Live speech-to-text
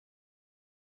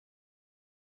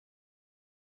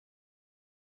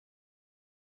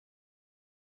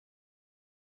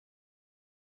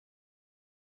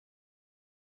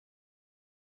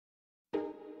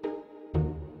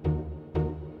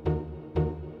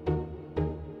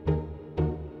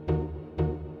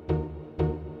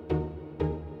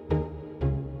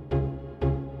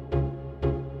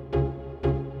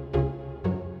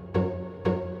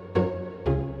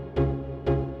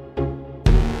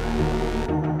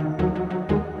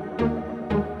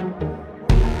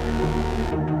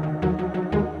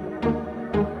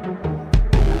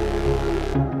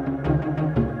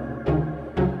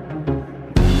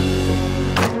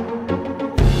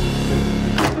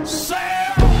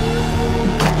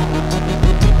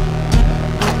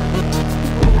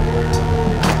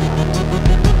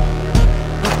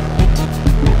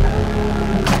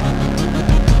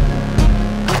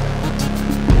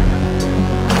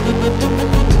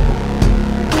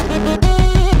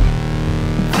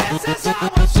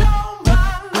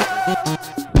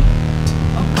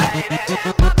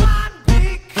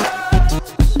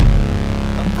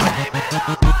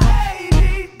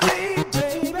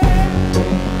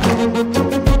This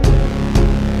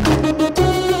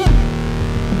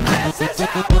is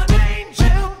how an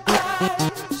angel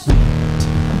cries,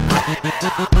 blaming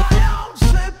on my own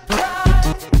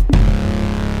surprise,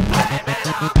 blaming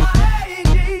on my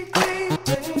ADD,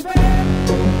 baby.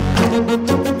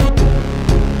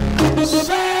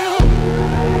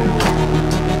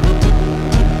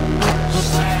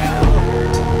 Sail, sail, sail,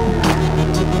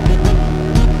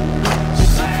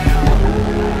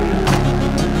 sail.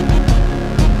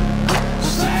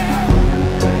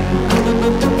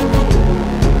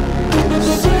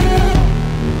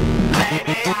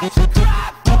 Maybe I should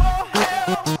cry for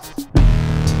help.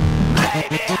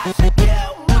 Maybe I should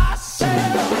kill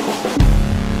myself.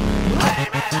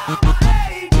 Blame it on my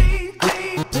ADD,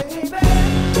 baby.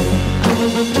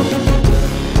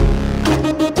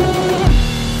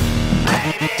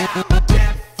 Maybe I'm a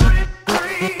different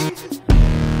breed.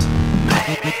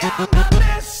 Maybe I'm not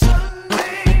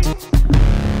listening.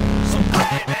 So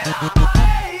blame it on my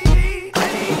ADD,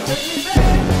 baby.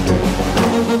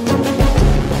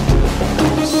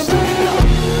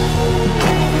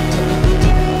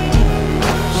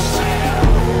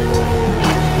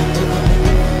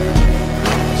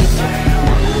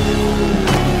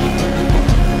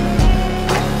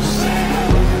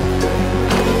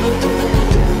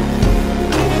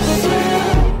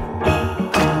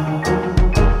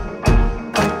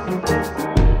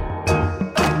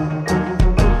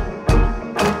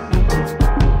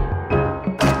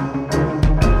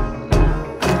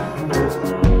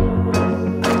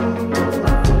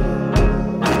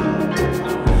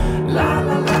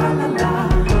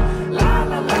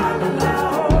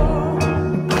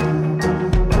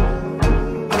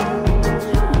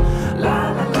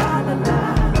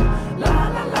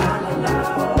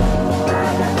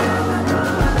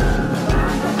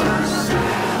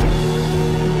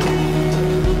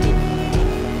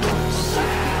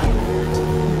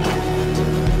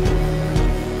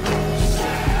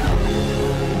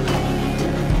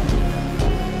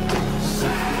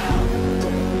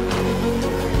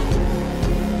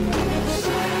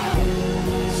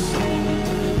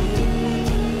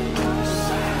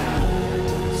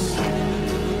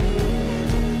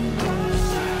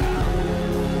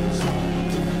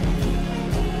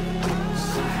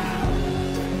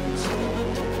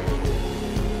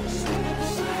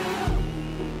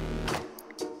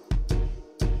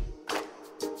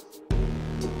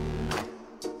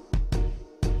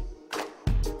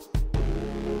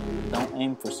 Don't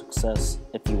aim for success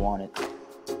if you want it.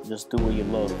 Just do what you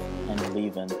love and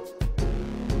believe in,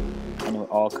 and it will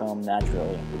all come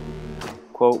naturally.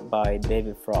 Quote by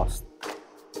David Frost.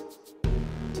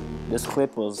 This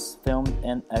clip was filmed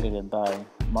and edited by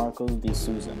Marcos D.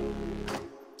 Souza.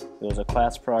 It was a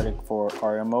class project for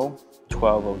RMO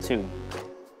 1202.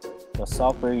 The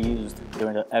software used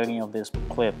during the editing of this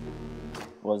clip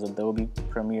was Adobe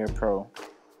Premiere Pro,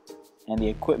 and the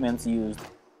equipment used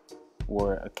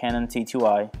were a Canon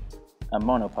T2i, a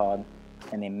monopod,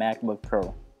 and a MacBook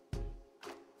Pro.